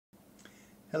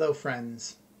Hello,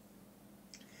 friends.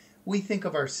 We think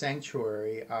of our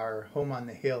sanctuary, our home on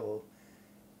the hill,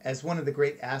 as one of the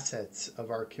great assets of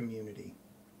our community.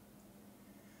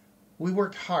 We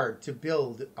worked hard to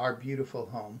build our beautiful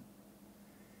home,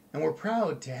 and we're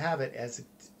proud to have it as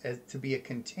to be a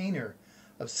container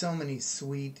of so many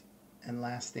sweet and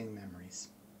lasting memories.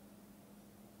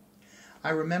 I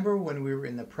remember when we were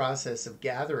in the process of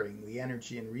gathering the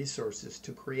energy and resources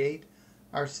to create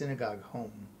our synagogue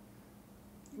home.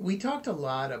 We talked a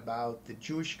lot about the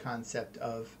Jewish concept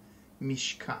of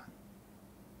Mishkan.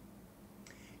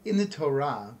 In the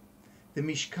Torah, the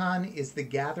Mishkan is the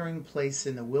gathering place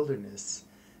in the wilderness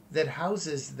that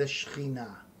houses the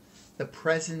Shekhinah, the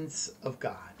presence of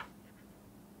God.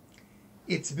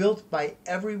 It's built by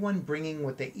everyone bringing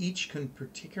what they each can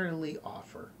particularly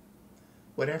offer,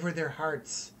 whatever their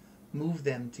hearts move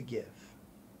them to give.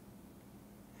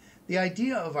 The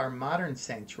idea of our modern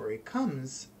sanctuary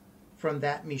comes from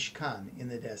that Mishkan in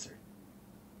the desert.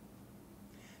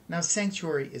 Now,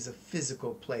 sanctuary is a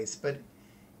physical place, but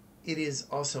it is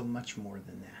also much more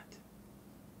than that.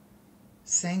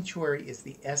 Sanctuary is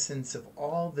the essence of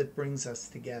all that brings us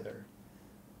together.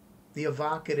 The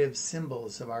evocative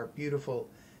symbols of our beautiful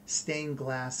stained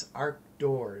glass arched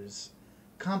doors,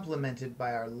 complemented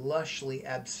by our lushly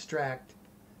abstract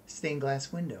stained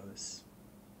glass windows.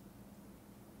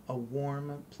 A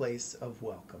warm place of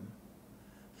welcome,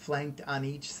 flanked on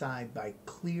each side by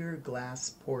clear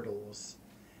glass portals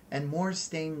and more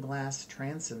stained glass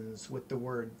transoms with the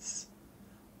words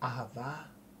Ahava,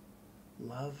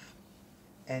 love,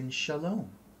 and Shalom,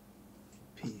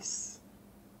 peace.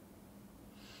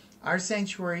 Our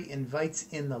sanctuary invites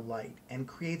in the light and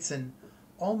creates an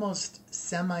almost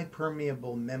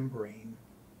semi-permeable membrane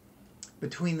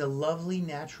between the lovely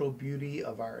natural beauty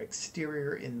of our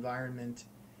exterior environment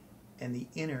and the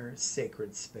inner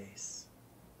sacred space.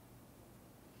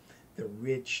 The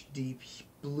rich, deep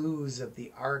blues of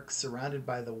the ark surrounded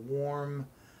by the warm,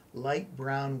 light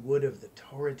brown wood of the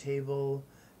Torah table,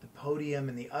 the podium,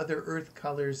 and the other earth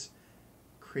colors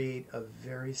create a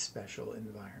very special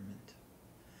environment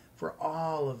for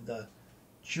all of the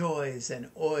joys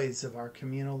and oys of our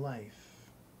communal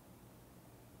life.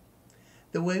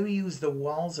 The way we use the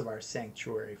walls of our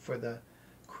sanctuary for the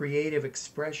creative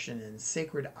expression and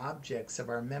sacred objects of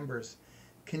our members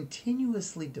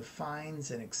continuously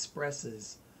defines and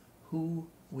expresses who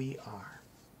we are.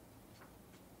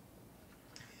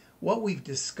 What we've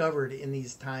discovered in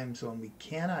these times when we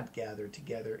cannot gather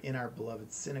together in our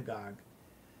beloved synagogue,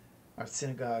 our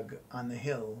synagogue on the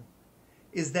hill,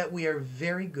 is that we are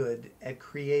very good at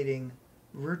creating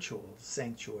virtual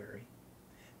sanctuary,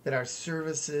 that our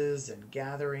services and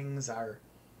gatherings, our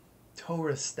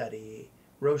Torah study,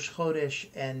 Rosh Chodesh,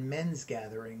 and men's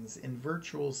gatherings in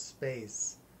virtual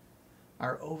space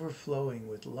are overflowing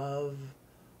with love,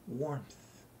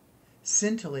 warmth,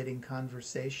 scintillating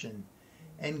conversation,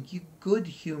 and good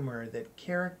humor that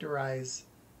characterize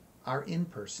our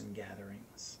in-person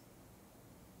gatherings.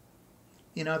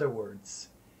 In other words,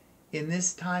 in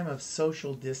this time of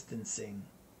social distancing,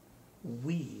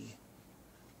 we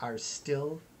are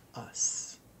still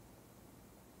us.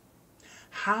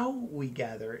 How we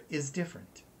gather is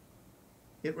different.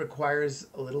 It requires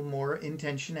a little more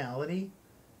intentionality,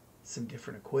 some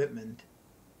different equipment,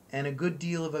 and a good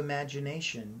deal of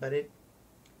imagination, but it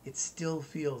still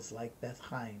feels like Beth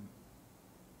Chaim.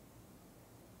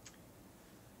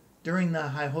 During the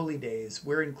High Holy Days,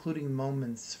 we're including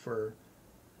moments for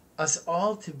us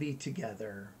all to be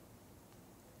together.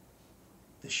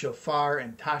 The shofar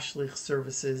and tashlich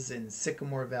services in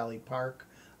Sycamore Valley Park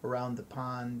around the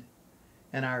pond,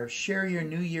 and our Share Your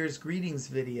New Year's Greetings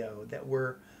video that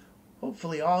we're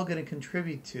hopefully all going to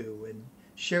contribute to and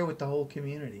share with the whole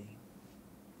community.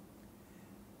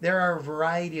 There are a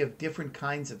variety of different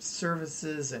kinds of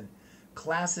services and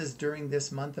classes during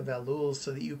this month of Elul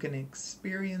so that you can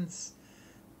experience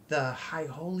the High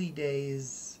Holy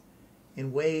Days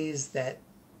in ways that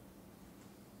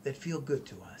feel good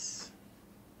to us.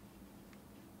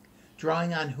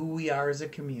 Drawing on who we are as a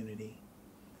community,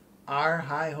 our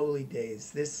High Holy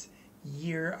Days this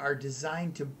year are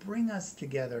designed to bring us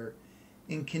together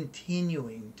in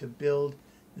continuing to build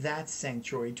that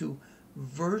sanctuary, to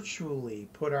virtually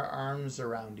put our arms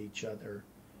around each other,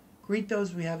 greet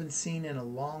those we haven't seen in a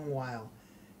long while,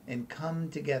 and come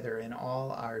together in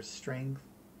all our strength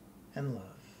and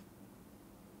love.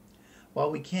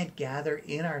 While we can't gather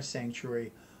in our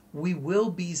sanctuary, we will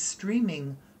be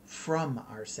streaming from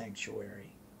our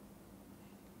sanctuary.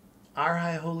 Our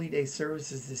High Holy Day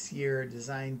services this year are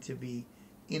designed to be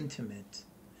intimate,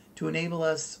 to enable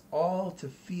us all to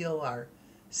feel our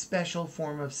special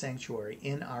form of sanctuary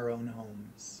in our own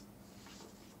homes.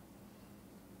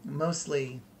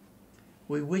 Mostly,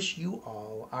 we wish you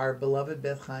all, our beloved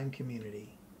Beth Chaim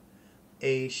community,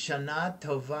 a Shana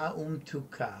Tova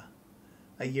Umtuka,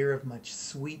 a year of much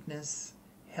sweetness,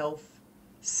 health,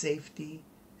 safety,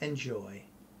 and joy,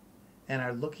 and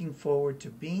are looking forward to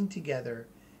being together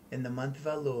in the month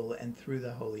of Elul and through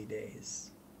the holy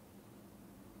days.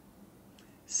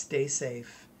 Stay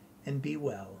safe and be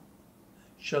well.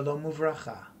 Shalom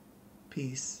uvracha,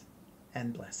 peace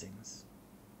and blessings.